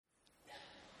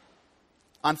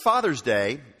On Father's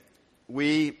Day,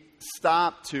 we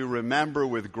stop to remember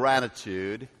with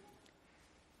gratitude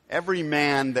every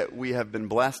man that we have been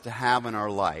blessed to have in our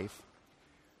life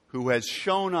who has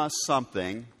shown us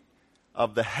something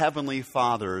of the Heavenly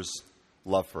Father's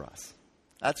love for us.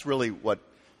 That's really what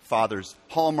Father's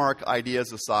hallmark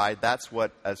ideas aside, that's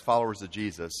what, as followers of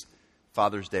Jesus,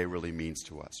 Father's Day really means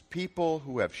to us. People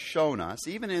who have shown us,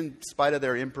 even in spite of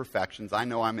their imperfections, I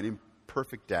know I'm an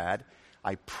imperfect dad.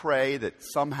 I pray that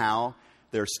somehow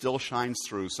there still shines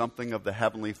through something of the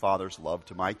Heavenly Father's love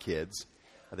to my kids.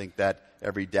 I think that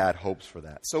every dad hopes for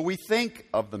that. So we think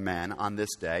of the men on this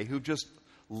day who just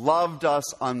loved us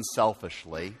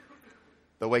unselfishly,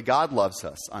 the way God loves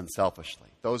us unselfishly.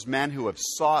 Those men who have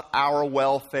sought our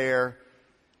welfare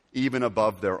even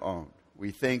above their own.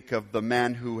 We think of the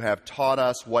men who have taught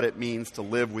us what it means to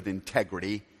live with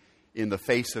integrity in the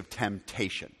face of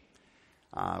temptation.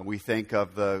 We think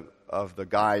of the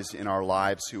guys in our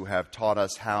lives who have taught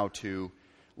us how to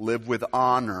live with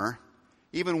honor,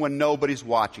 even when nobody's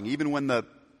watching, even when the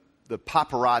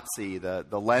paparazzi,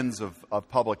 the lens of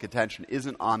public attention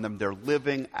isn't on them. They're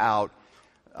living out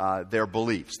their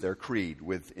beliefs, their creed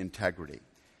with integrity.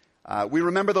 We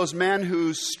remember those men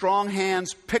whose strong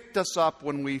hands picked us up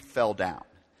when we fell down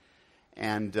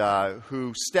and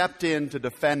who stepped in to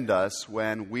defend us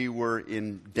when we were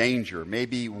in danger,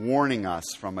 maybe warning us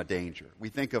from a danger. We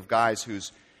think of guys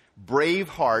whose brave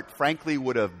heart, frankly,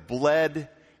 would have bled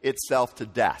itself to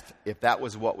death if that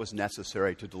was what was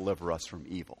necessary to deliver us from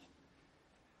evil.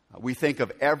 We think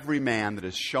of every man that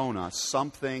has shown us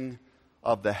something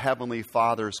of the Heavenly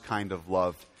Father's kind of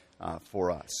love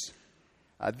for us.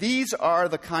 These are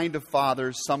the kind of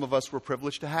fathers some of us were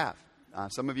privileged to have.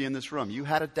 Some of you in this room, you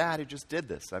had a dad who just did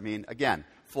this. I mean, again,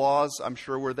 flaws I'm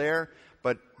sure were there,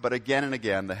 but again and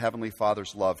again, the Heavenly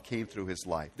Father's love came through his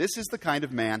life. This is the kind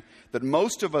of man that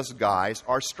most of us guys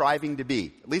are striving to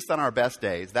be, at least on our best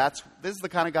days. This is the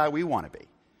kind of guy we want to be.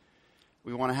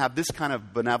 We want to have this kind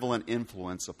of benevolent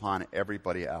influence upon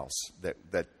everybody else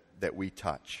that we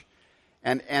touch.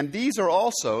 And these are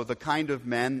also the kind of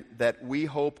men that we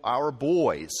hope our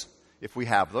boys, if we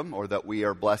have them, or that we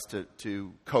are blessed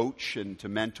to coach and to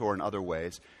mentor in other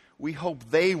ways, we hope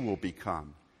they will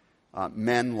become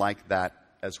men like that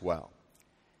as well.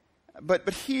 But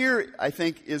here, I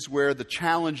think, is where the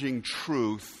challenging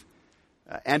truth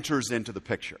enters into the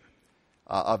picture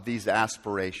of these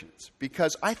aspirations.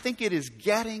 Because I think it is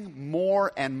getting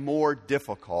more and more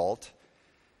difficult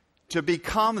to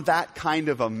become that kind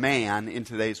of a man in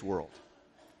today's world.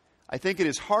 I think it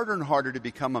is harder and harder to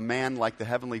become a man like the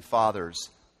Heavenly Father's,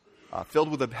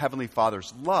 filled with the Heavenly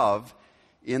Father's love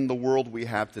in the world we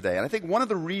have today. And I think one of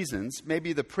the reasons,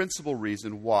 maybe the principal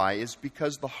reason why, is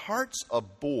because the hearts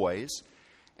of boys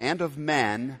and of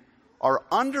men are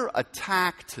under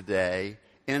attack today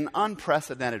in an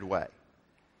unprecedented way.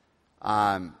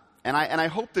 And I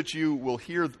hope that you will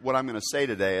hear what I'm going to say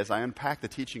today as I unpack the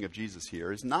teaching of Jesus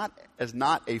here is not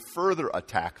a further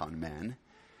attack on men,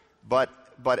 but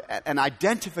an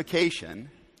identification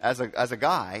as a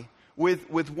guy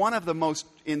with one of the most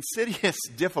insidious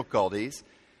difficulties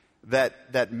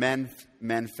that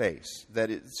men face. That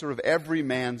it's sort of every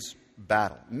man's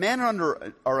battle. Men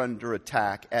are under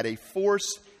attack at a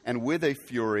force and with a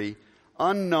fury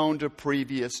unknown to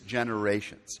previous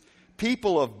generations.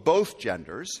 People of both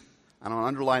genders, and I'll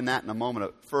underline that in a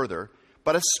moment further,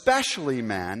 but especially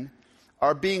men,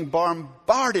 are being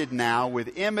bombarded now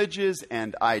with images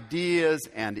and ideas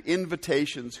and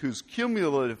invitations whose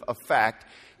cumulative effect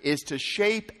is to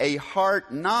shape a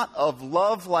heart not of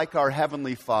love like our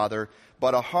Heavenly Father,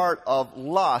 but a heart of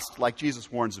lust like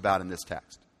Jesus warns about in this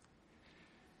text.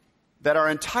 That our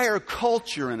entire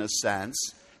culture, in a sense,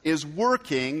 is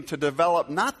working to develop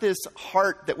not this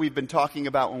heart that we've been talking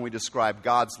about when we describe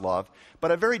God's love,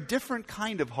 but a very different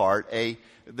kind of heart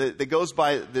that goes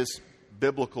by this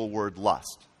biblical word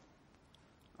lust.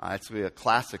 It's a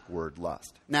classic word,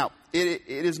 lust. Now, it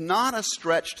is not a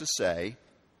stretch to say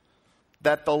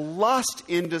that the lust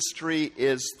industry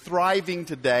is thriving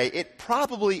today. It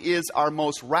probably is our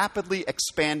most rapidly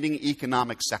expanding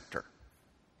economic sector.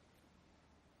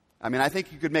 I mean, I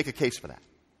think you could make a case for that.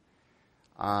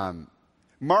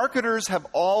 Marketers have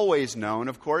always known,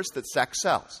 of course, that sex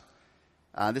sells.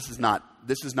 This is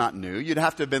not new. You'd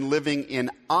have to have been living in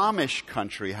Amish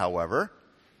country, however,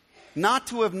 not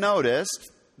to have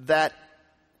noticed that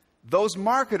those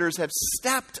marketers have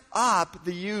stepped up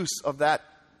the use of that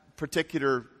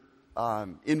particular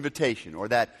invitation or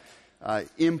that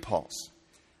impulse.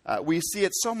 We see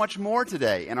it so much more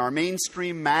today in our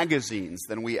mainstream magazines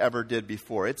than we ever did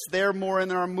before. It's there more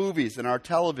in our movies and our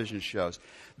television shows.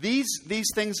 These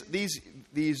things, these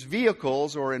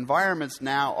vehicles or environments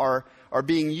now are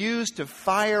being used to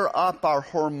fire up our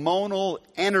hormonal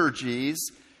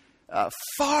energies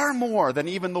far more than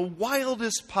even the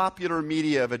wildest popular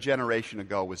media of a generation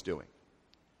ago was doing.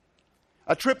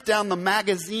 A trip down the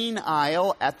magazine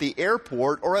aisle at the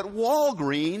airport or at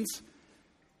Walgreens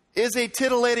is a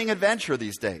titillating adventure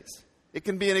these days. It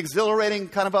can be an exhilarating,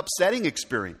 kind of upsetting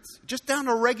experience, just down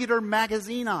a regular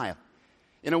magazine aisle,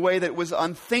 in a way that was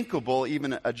unthinkable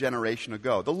even a generation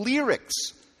ago. The lyrics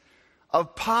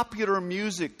of popular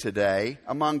music today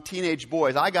among teenage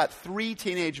boys, I got 3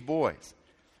 teenage boys,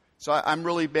 so I'm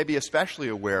really maybe especially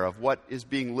aware of what is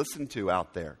being listened to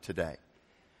out there today.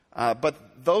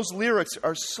 But those lyrics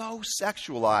are so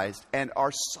sexualized and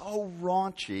are so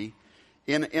raunchy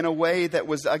in a way that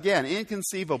was, again,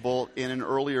 inconceivable in an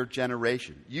earlier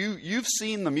generation. You've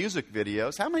seen the music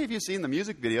videos. How many of you have seen the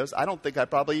music videos? I don't think I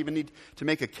probably even need to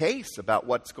make a case about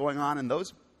what's going on in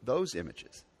those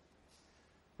images.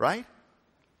 Right?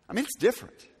 I mean, it's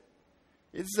different.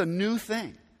 It's a new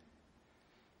thing.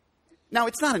 Now,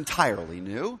 it's not entirely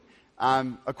new.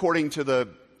 According to the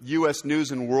U.S.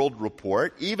 News and World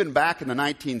Report, even back in the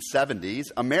 1970s,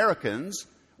 Americans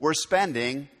were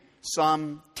spending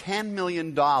some $10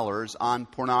 million on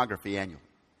pornography annually,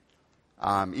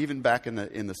 even back in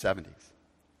the 70s.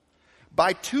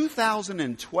 By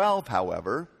 2012,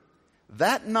 however,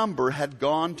 that number had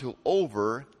gone to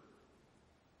over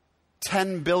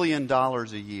 $10 billion a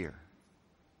year.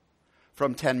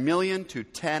 From $10 million to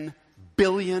 $10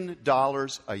 billion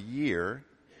a year,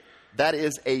 that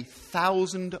is a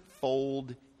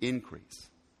 1,000-fold increase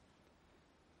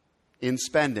in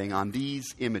spending on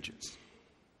these images.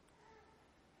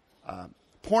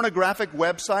 Pornographic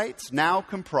websites now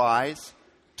comprise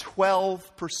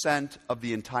 12% of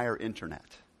the entire internet.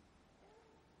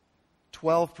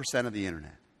 12% of the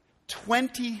internet.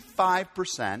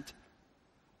 25%,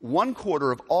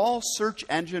 1/4 of all search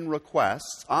engine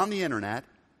requests on the internet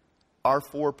are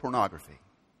for pornography.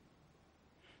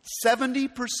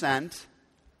 70%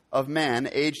 of men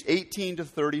aged 18 to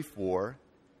 34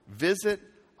 visit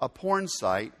a porn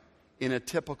site in a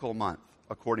typical month,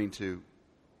 according to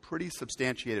pretty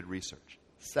substantiated research.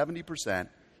 70%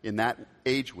 in that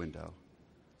age window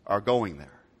are going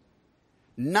there.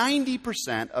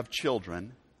 90% of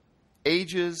children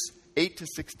ages 8 to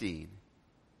 16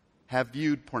 have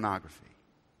viewed pornography.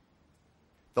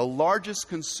 The largest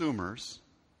consumers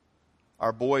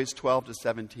are boys 12 to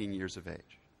 17 years of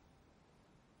age.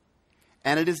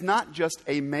 And it is not just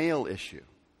a male issue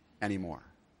anymore.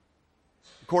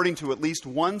 According to at least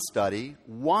one study,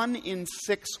 1 in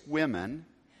 6 women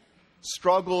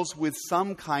struggles with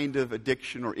some kind of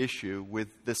addiction or issue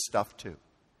with this stuff too.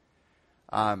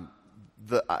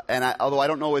 Although I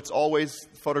don't know it's always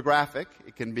photographic,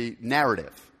 it can be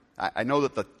narrative. I know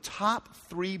that the top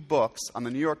 3 books on the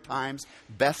New York Times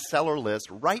bestseller list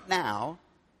right now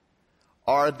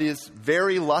are this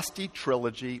very lusty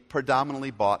trilogy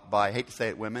predominantly bought by, I hate to say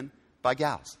it, women, by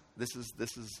gals. This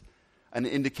is an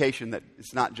indication that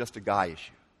it's not just a guy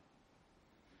issue.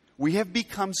 We have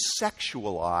become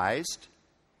sexualized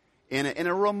in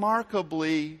a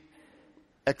remarkably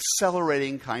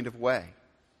accelerating kind of way.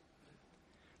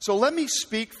 So let me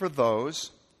speak for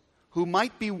those who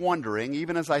might be wondering,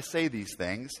 even as I say these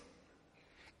things,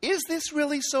 is this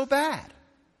really so bad?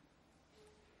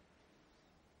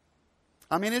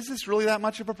 I mean, is this really that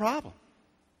much of a problem?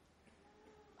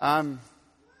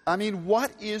 I mean,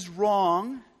 what is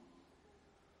wrong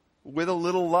with a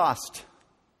little lust?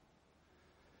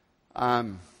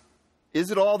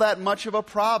 Is it all that much of a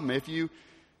problem if you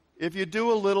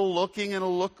do a little looking and a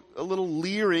little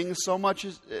leering, so much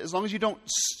as long as you don't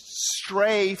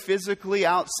stray physically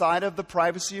outside of the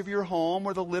privacy of your home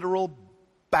or the literal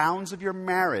bounds of your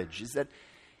marriage?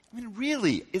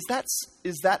 Really, is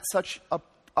that such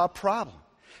a problem?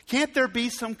 Can't there be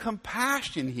some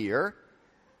compassion here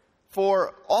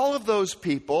for all of those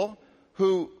people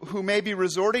who may be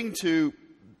resorting to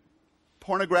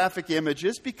pornographic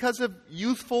images because of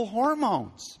youthful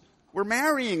hormones? We're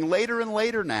marrying later and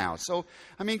later now. So,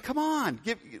 I mean, come on,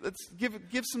 let's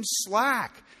give some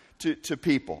slack to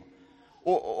people.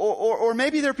 Or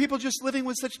maybe there are people just living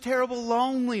with such terrible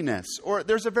loneliness, or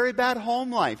there's a very bad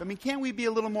home life. I mean, can't we be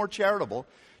a little more charitable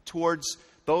towards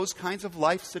those kinds of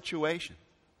life situations?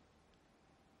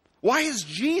 Why is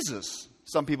Jesus,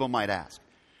 some people might ask,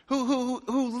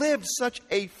 who lived such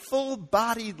a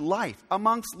full-bodied life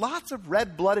amongst lots of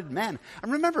red-blooded men?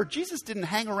 And remember, Jesus didn't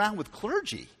hang around with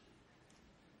clergy,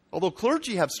 although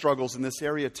clergy have struggles in this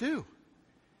area too.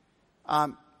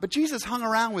 But Jesus hung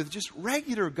around with just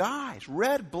regular guys,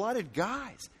 red-blooded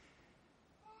guys.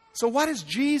 So why does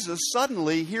Jesus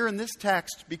suddenly, here in this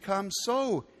text, become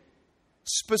so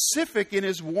specific in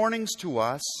his warnings to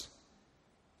us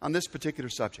on this particular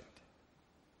subject?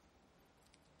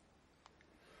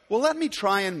 Well, let me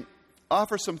try and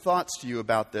offer some thoughts to you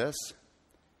about this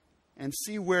and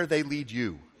see where they lead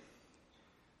you.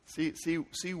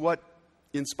 See what,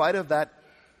 in spite of that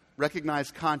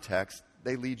recognized context,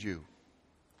 they lead you.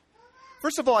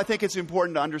 First of all, I think it's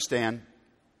important to understand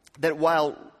that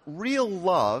while real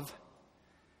love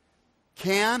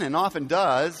can and often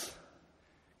does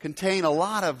contain a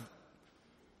lot of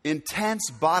intense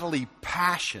bodily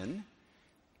passion,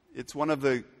 it's one of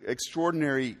the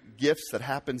extraordinary gifts that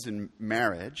happens in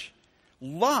marriage.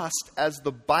 Lust, as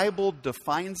the Bible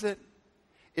defines it,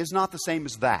 is not the same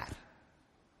as that.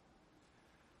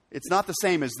 It's not the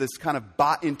same as this kind of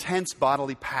intense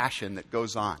bodily passion that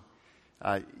goes on,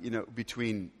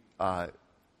 between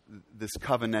this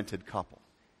covenanted couple.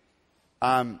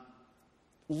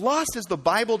 Lust, as the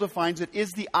Bible defines it,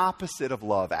 is the opposite of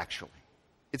love, actually.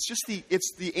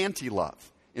 It's the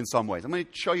anti-love in some ways. I'm going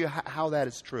to show you how that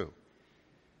is true.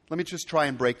 Let me just try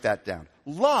and break that down.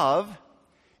 Love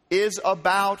is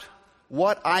about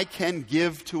what I can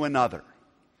give to another.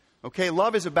 Okay,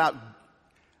 love is about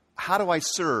how do I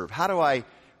serve? How do I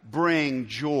bring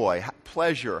joy,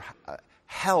 pleasure,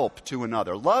 help to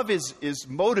another? Love is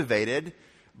motivated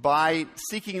by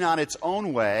seeking on its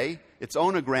own way, its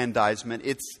own aggrandizement.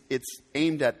 It's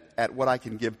aimed at what I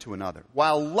can give to another.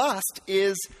 While lust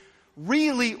is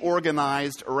really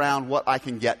organized around what I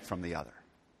can get from the other,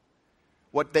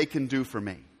 what they can do for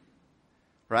me,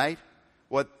 right?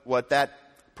 What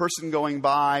that person going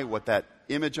by, what that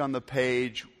image on the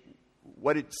page,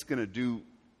 what it's going to do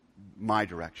my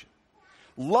direction.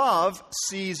 Love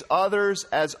sees others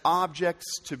as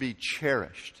objects to be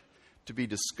cherished, to be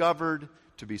discovered,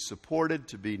 to be supported,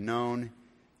 to be known.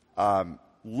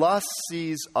 Lust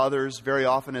sees others very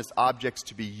often as objects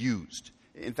to be used.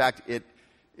 In fact,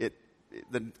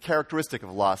 the characteristic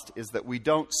of lust is that we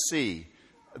don't see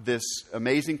this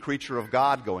amazing creature of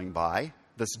God going by,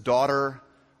 this daughter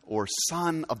or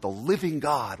son of the living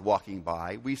God walking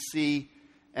by. We see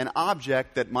an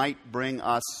object that might bring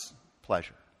us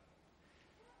pleasure.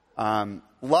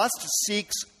 Lust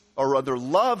seeks, or rather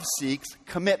love seeks,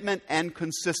 commitment and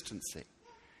consistency.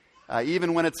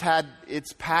 Even when it's had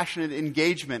its passionate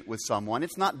engagement with someone,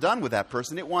 it's not done with that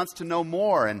person. It wants to know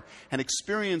more and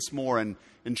experience more and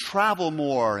travel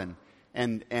more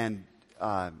and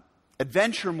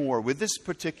adventure more with this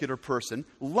particular person.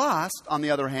 Lust, on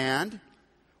the other hand,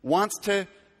 wants to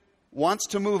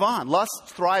move on. Lust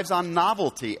thrives on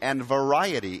novelty and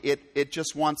variety. It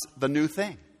just wants the new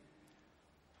thing.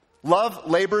 Love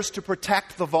labors to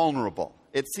protect the vulnerable.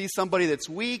 It sees somebody that's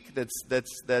weak,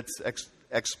 that's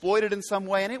exploited in some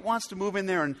way, and it wants to move in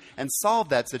there and solve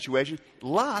that situation.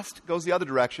 Lust goes the other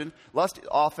direction. Lust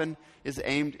often is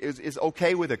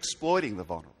okay with exploiting the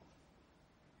vulnerable.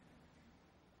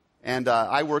 And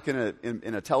I work in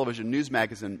a television news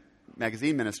magazine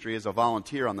ministry as a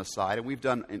volunteer on the side, and we've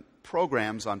done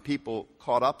programs on people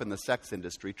caught up in the sex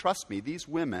industry. Trust me, these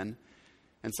women,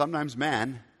 and sometimes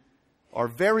men, are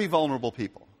very vulnerable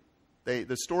people.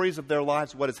 The stories of their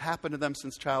lives, what has happened to them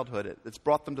since childhood, it's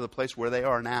brought them to the place where they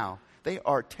are now. They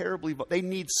are terribly, they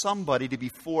need somebody to be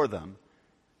for them,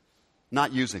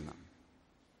 not using them.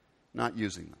 Not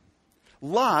using them.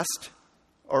 Lust,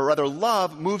 or rather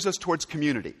love, moves us towards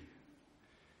community.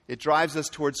 It drives us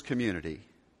towards community.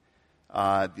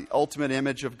 The ultimate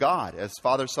image of God as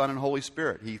Father, Son, and Holy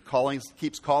Spirit. He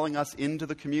keeps calling us into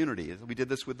the community. We did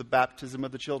this with the baptism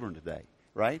of the children today,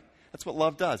 right? That's what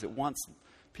love does. It wants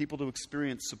people to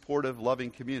experience supportive, loving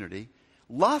community.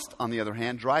 Lust, on the other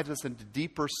hand, drives us into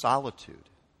deeper solitude.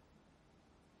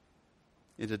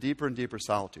 Into deeper and deeper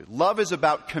solitude. Love is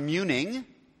about communing,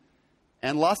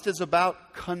 and lust is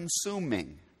about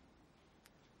consuming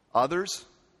others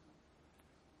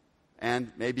and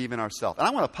maybe even ourselves. And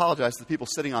I want to apologize to the people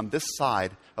sitting on this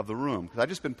side of the room, because I've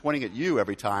just been pointing at you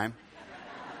every time.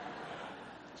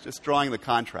 It's just drawing the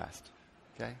contrast.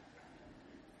 Okay?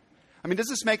 I mean, does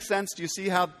this make sense? Do you see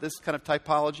how this kind of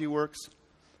typology works?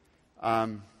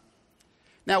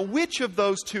 Now, which of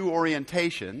those two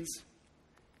orientations,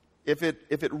 if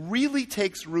it really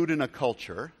takes root in a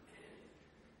culture,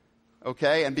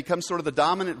 okay, and becomes sort of the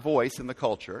dominant voice in the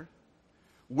culture,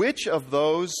 which of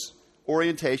those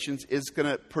orientations is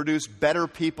going to produce better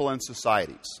people and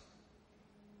societies?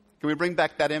 Can we bring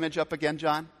back that image up again,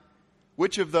 John?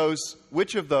 Which of those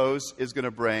is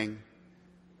going to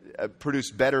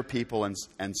produce better people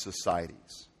and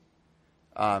societies?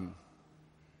 How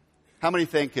many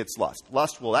think it's lust?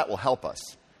 Lust, that will help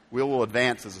us. We will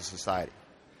advance as a society.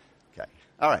 Okay.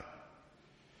 All right.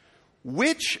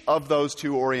 Which of those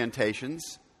two orientations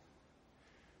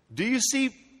do you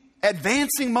see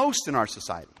advancing most in our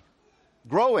society?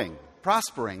 Growing,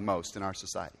 prospering most in our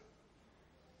society?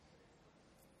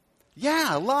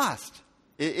 Yeah, lust.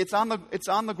 It's on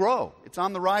the grow. It's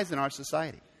on the rise in our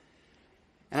society.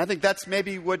 And I think that's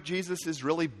maybe what Jesus is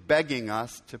really begging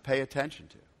us to pay attention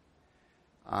to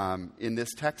in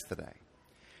this text today.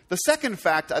 The second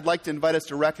fact I'd like to invite us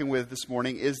to reckon with this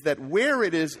morning is that where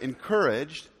it is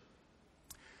encouraged,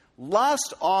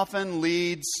 lust often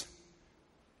leads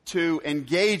to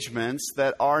engagements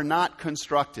that are not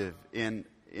constructive in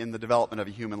the development of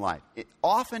a human life.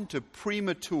 Often to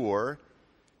premature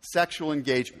sexual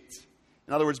engagements.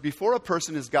 In other words, before a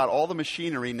person has got all the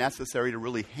machinery necessary to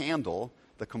really handle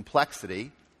the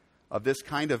complexity of this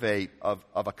kind of a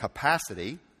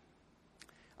capacity,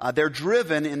 they're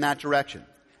driven in that direction.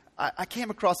 I came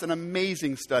across an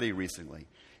amazing study recently.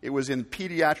 It was in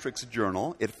Pediatrics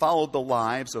Journal. It followed the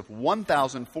lives of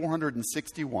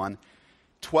 1,461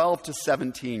 12 to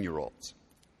 17-year-olds,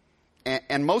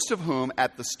 and most of whom,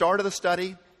 at the start of the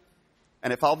study,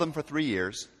 and it followed them for 3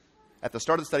 years, at the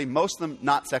start of the study, most of them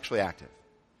not sexually active.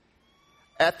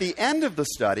 At the end of the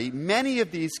study, many of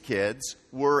these kids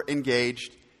were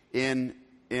engaged in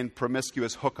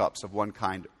promiscuous hookups of one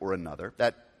kind or another.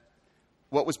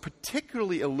 What was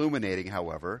particularly illuminating,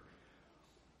 however,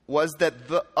 was that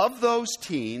of those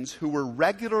teens who were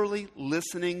regularly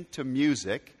listening to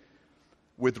music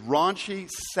with raunchy,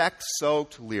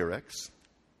 sex-soaked lyrics,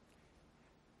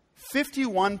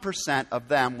 51% of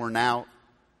them were now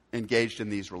engaged in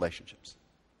these relationships.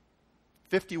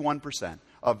 51%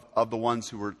 of the ones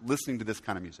who were listening to this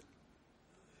kind of music.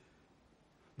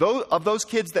 Of those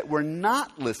kids that were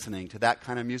not listening to that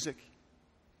kind of music,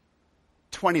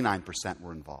 29%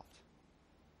 were involved.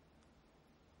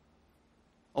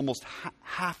 Almost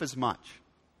half as much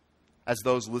as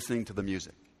those listening to the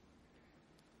music.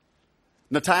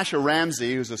 Natasha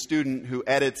Ramsey, who's a student who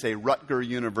edits a Rutgers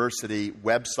University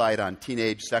website on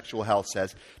teenage sexual health,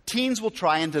 says, teens will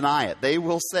try and deny it. They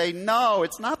will say, no,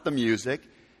 it's not the music.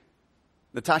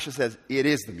 Natasha says, it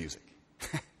is the music.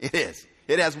 It is.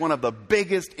 It has one of the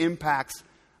biggest impacts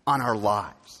on our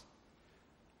lives.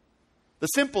 The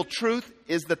simple truth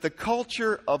is that the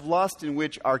culture of lust in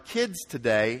which our kids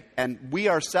today, and we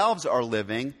ourselves are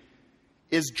living,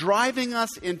 is driving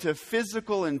us into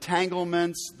physical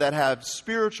entanglements that have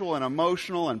spiritual and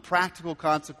emotional and practical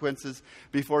consequences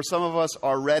before some of us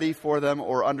are ready for them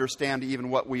or understand even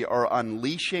what we are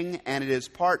unleashing. And it is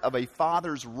part of a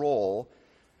father's role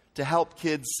to help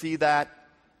kids see that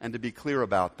and to be clear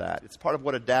about that. It's part of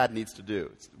what a dad needs to do.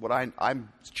 It's what I'm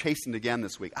chastened again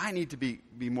this week. I need to be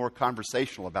more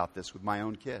conversational about this with my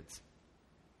own kids.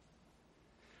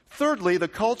 Thirdly, the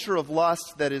culture of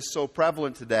lust that is so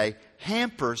prevalent today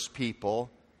hampers people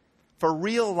for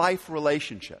real-life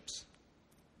relationships.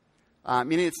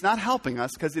 It's not helping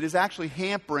us because it is actually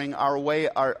hampering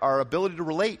our ability to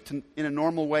relate in a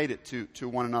normal way to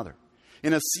one another.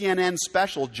 In a CNN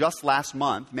special just last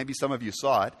month, maybe some of you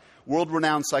saw it,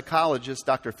 world-renowned psychologist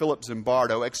Dr. Philip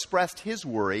Zimbardo expressed his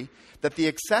worry that the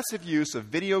excessive use of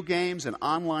video games and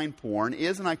online porn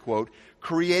is, and I quote,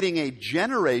 creating a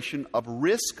generation of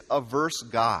risk-averse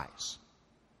guys.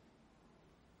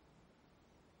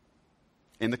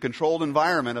 In the controlled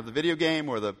environment of the video game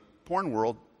or the porn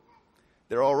world,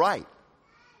 they're all right.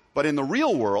 But in the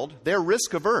real world, they're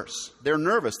risk-averse. They're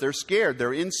nervous. They're scared.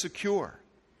 They're insecure.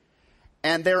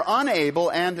 And they're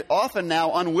unable and often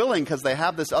now unwilling, because they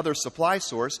have this other supply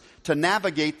source, to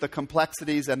navigate the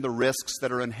complexities and the risks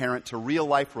that are inherent to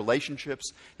real-life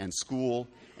relationships and school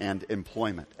and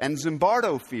employment. And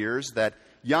Zimbardo fears that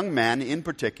young men in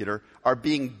particular are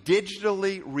being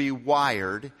digitally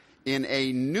rewired in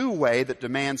a new way that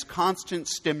demands constant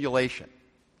stimulation.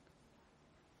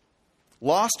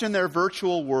 Lost in their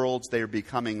virtual worlds, they are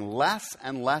becoming less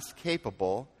and less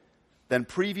capable than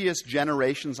previous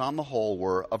generations on the whole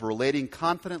were of relating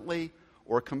confidently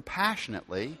or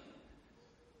compassionately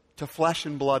to flesh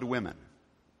and blood women.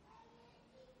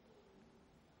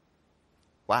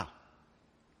 Wow.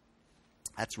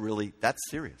 That's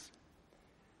serious.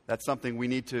 That's something we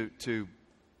need to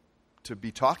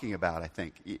be talking about, I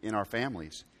think, in our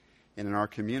families and in our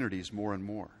communities more and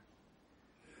more.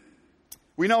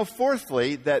 We know,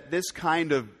 fourthly, that this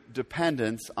kind of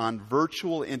dependence on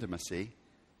virtual intimacy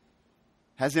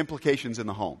has implications in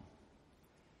the home.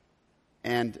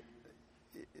 And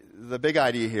the big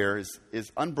idea here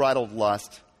is unbridled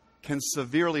lust can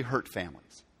severely hurt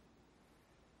families.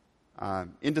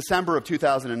 In December of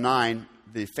 2009,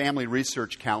 the Family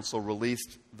Research Council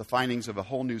released the findings of a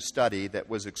whole new study that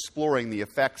was exploring the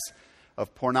effects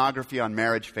of pornography on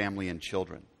marriage, family, and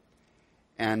children.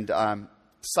 And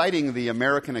citing the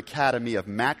American Academy of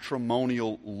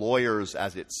Matrimonial Lawyers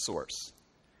as its source,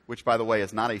 which, by the way,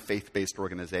 is not a faith-based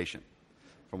organization,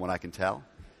 from what I can tell,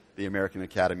 the American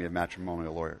Academy of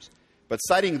Matrimonial Lawyers. But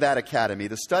citing that academy,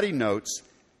 the study notes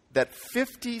that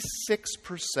 56%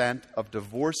 of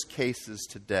divorce cases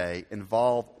today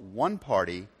involve one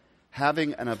party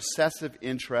having an obsessive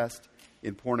interest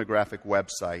in pornographic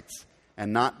websites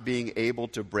and not being able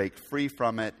to break free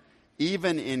from it,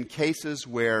 even in cases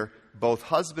where both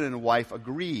husband and wife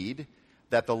agreed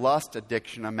that the lust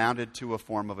addiction amounted to a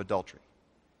form of adultery,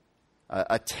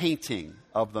 a tainting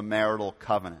of the marital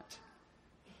covenant,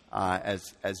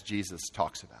 as Jesus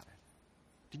talks about it.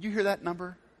 Did you hear that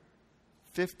number?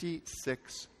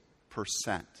 56%.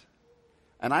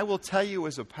 And I will tell you,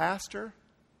 as a pastor,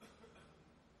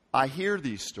 I hear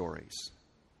these stories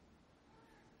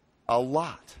a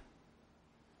lot.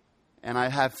 And I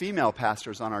have female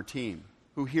pastors on our team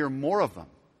who hear more of them.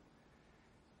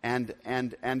 And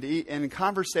in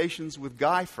conversations with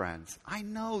guy friends, I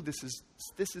know this is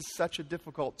such a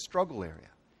difficult struggle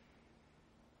area.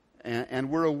 And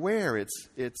we're aware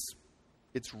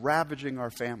it's ravaging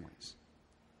our families.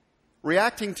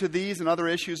 Reacting to these and other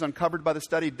issues uncovered by the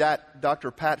study, Dr.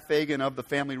 Pat Fagan of the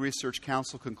Family Research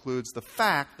Council concludes the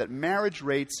fact that marriage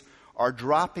rates are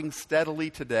dropping steadily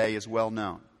today is well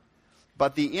known.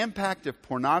 But the impact of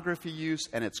pornography use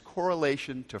and its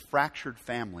correlation to fractured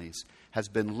families has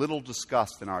been little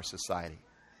discussed in our society.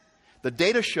 The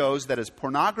data shows that as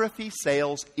pornography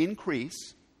sales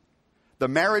increase, the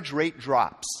marriage rate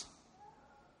drops.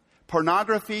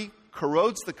 Pornography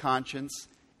corrodes the conscience,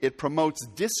 it promotes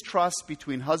distrust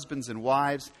between husbands and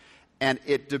wives, and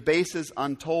it debases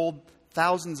untold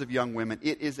thousands of young women.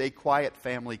 It is a quiet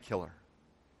family killer,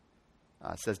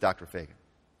 says Dr. Fagan.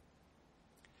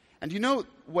 And you know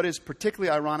what is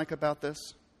particularly ironic about this?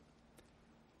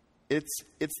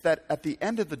 It's that at the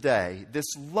end of the day, this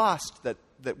lust that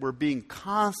we're being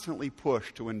constantly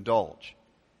pushed to indulge,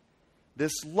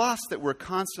 this lust that we're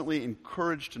constantly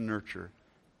encouraged to nurture,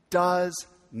 does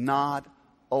not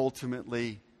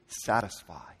ultimately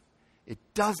satisfy. It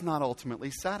does not ultimately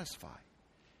satisfy.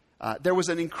 There was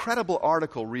an incredible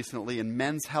article recently in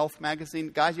Men's Health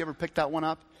magazine. Guys, you ever picked that one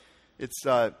up? It's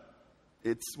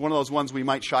one of those ones we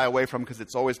might shy away from because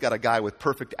it's always got a guy with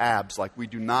perfect abs like we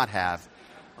do not have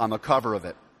on the cover of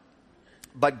it.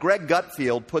 But Greg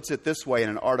Gutfield puts it this way in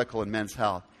an article in Men's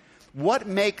Health. What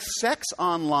makes sex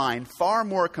online far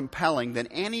more compelling than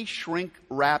any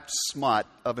shrink-wrapped smut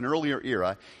of an earlier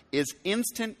era is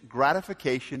instant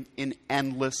gratification in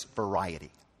endless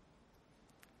variety.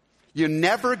 You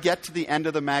never get to the end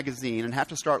of the magazine and have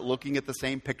to start looking at the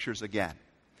same pictures again.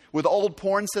 With old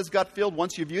porn, says Gutfield,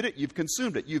 once you've viewed it, you've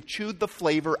consumed it. You've chewed the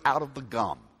flavor out of the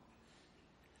gum.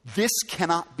 This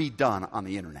cannot be done on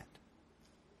the internet.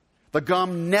 The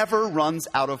gum never runs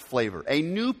out of flavor. A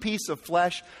new piece of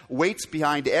flesh waits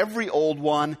behind every old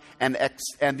one, and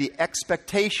the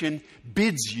expectation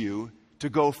bids you to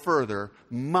go further,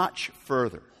 much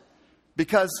further.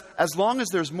 Because as long as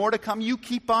there's more to come, you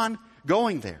keep on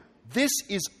going there. This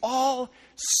is all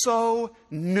so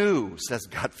new, says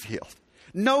Gutfield.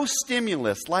 No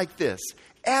stimulus like this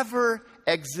ever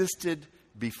existed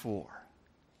before.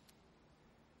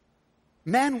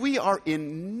 Man, we are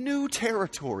in new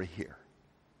territory here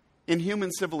in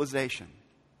human civilization.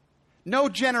 No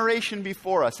generation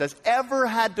before us has ever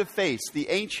had to face the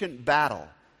ancient battle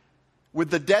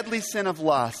with the deadly sin of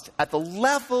lust at the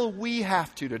level we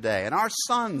have to today. And our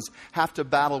sons have to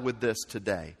battle with this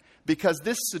today because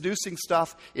this seducing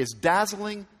stuff is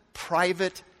dazzling,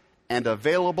 private, and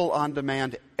available on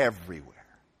demand everywhere.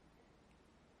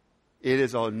 It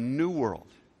is a new world.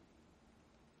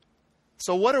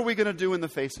 So what are we going to do in the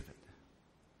face of it?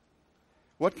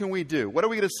 What can we do? What are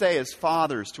we going to say as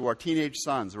fathers to our teenage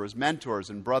sons or as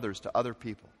mentors and brothers to other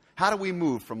people? How do we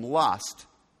move from lust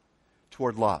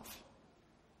toward love?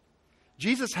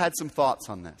 Jesus had some thoughts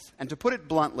on this. And to put it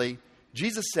bluntly,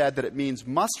 Jesus said that it means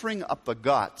mustering up the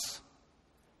guts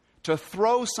to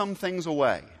throw some things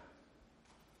away.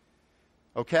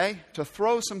 Okay? To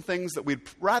throw some things that we'd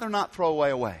rather not throw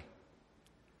away.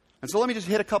 And so let me just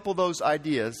hit a couple of those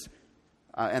ideas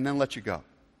and then let you go.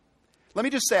 Let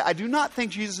me just say, I do not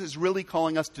think Jesus is really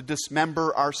calling us to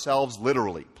dismember ourselves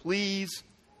literally. Please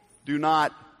do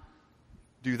not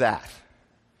do that.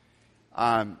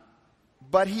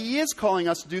 But he is calling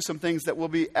us to do some things that will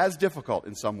be as difficult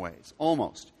in some ways,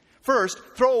 almost. First,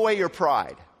 throw away your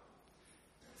pride.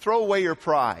 Throw away your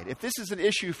pride. If this is an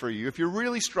issue for you, if you're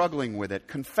really struggling with it,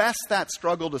 confess that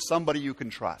struggle to somebody you can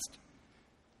trust.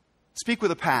 Speak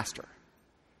with a pastor.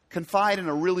 confide in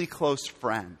a really close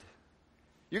friend.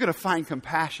 You're going to find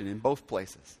compassion in both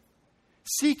places.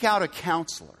 Seek out a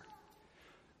counselor.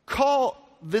 Call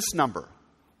this number,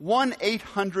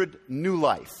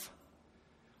 1-800-NEW-LIFE.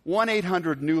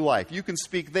 1-800-NEW-LIFE. You can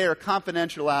speak there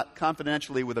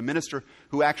confidentially with a minister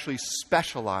who actually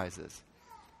specializes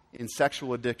in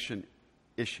sexual addiction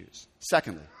issues.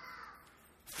 Secondly,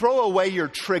 throw away your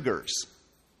triggers.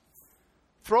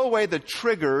 Throw away the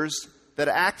triggers that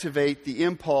activate the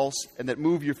impulse and that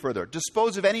move you further.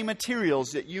 Dispose of any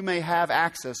materials that you may have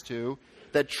access to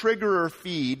that trigger or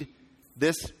feed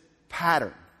this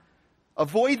pattern.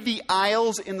 Avoid the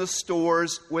aisles in the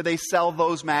stores where they sell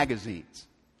those magazines.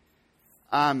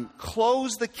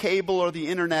 Close the cable or the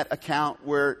internet account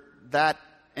where that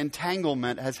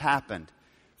entanglement has happened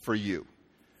for you.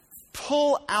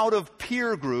 Pull out of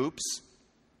peer groups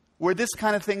where this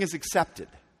kind of thing is accepted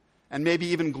and maybe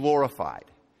even glorified.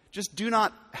 Just do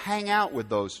not hang out with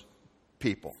those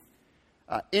people.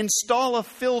 Install a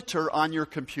filter on your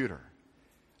computer.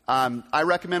 I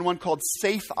recommend one called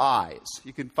Safe Eyes.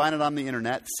 You can find it on the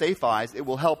internet, Safe Eyes. It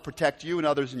will help protect you and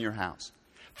others in your house.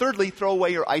 Thirdly, throw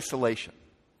away your isolation.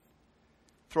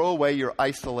 Throw away your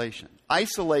isolation.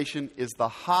 Isolation is the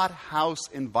hothouse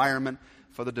environment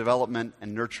for the development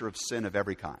and nurture of sin of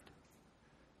every kind.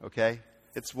 Okay?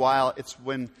 It's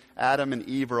when Adam and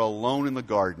Eve are alone in the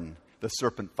garden, the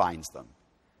serpent finds them.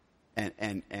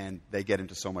 And they get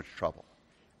into so much trouble.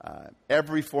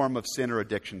 Every form of sin or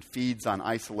addiction feeds on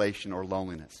isolation or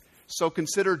loneliness. So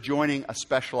consider joining a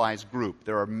specialized group.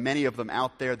 There are many of them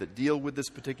out there that deal with this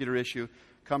particular issue.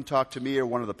 Come talk to me or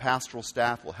one of the pastoral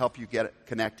staff will help you get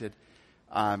connected.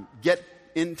 Get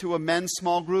into a men's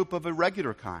small group of a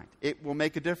regular kind. It will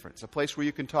make a difference. A place where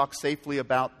you can talk safely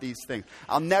about these things.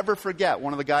 I'll never forget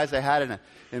one of the guys I had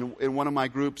in one of my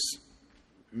groups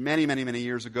many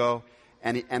years ago.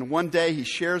 And one day he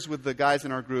shares with the guys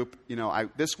in our group,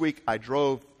 this week I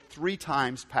drove 3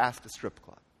 times past a strip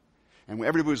club. And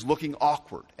everybody was looking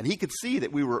awkward. And he could see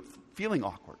that we were feeling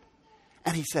awkward.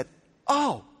 And he said,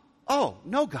 Oh,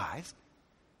 no, guys.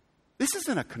 This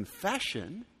isn't a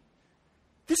confession.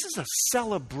 This is a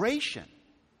celebration.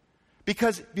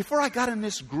 Because before I got in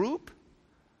this group,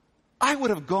 I would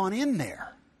have gone in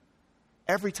there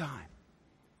every time.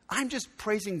 I'm just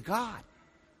praising God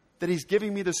that He's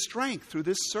giving me the strength through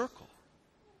this circle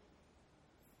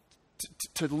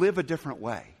to live a different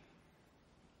way.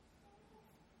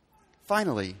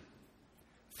 Finally,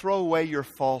 throw away your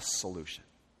false solution.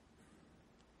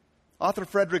 Author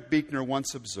Frederick Buechner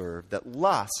once observed that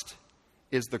lust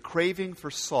is the craving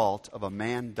for salt of a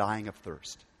man dying of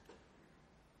thirst.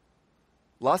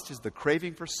 Lust is the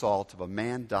craving for salt of a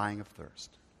man dying of thirst.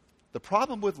 The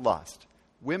problem with lust,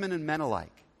 women and men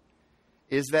alike,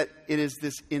 is that it is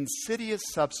this insidious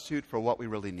substitute for what we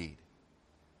really need.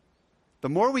 The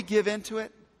more we give into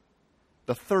it,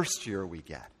 the thirstier we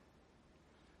get.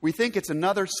 We think it's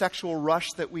another sexual rush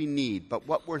that we need, but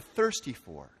what we're thirsty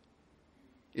for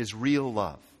is real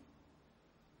love.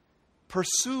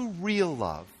 Pursue real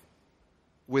love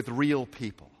with real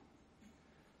people.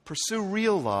 Pursue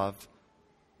real love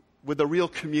with a real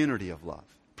community of love.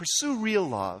 Pursue real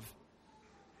love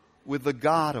with the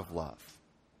God of love.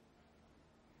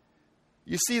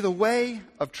 You see, the way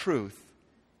of truth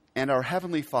and our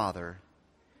Heavenly Father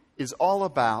is all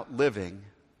about living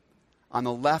on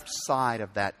the left side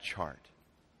of that chart.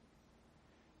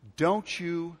 Don't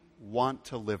you want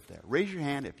to live there? Raise your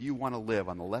hand if you want to live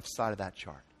on the left side of that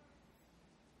chart.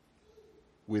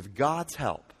 With God's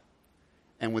help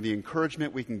and with the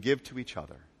encouragement we can give to each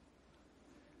other,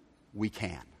 we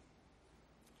can.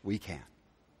 We can.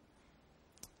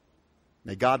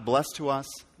 May God bless to us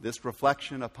this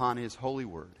reflection upon His holy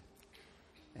word,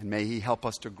 and may He help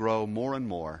us to grow more and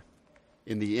more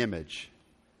in the image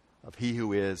of He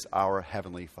who is our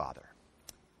Heavenly Father.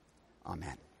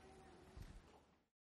 Amen.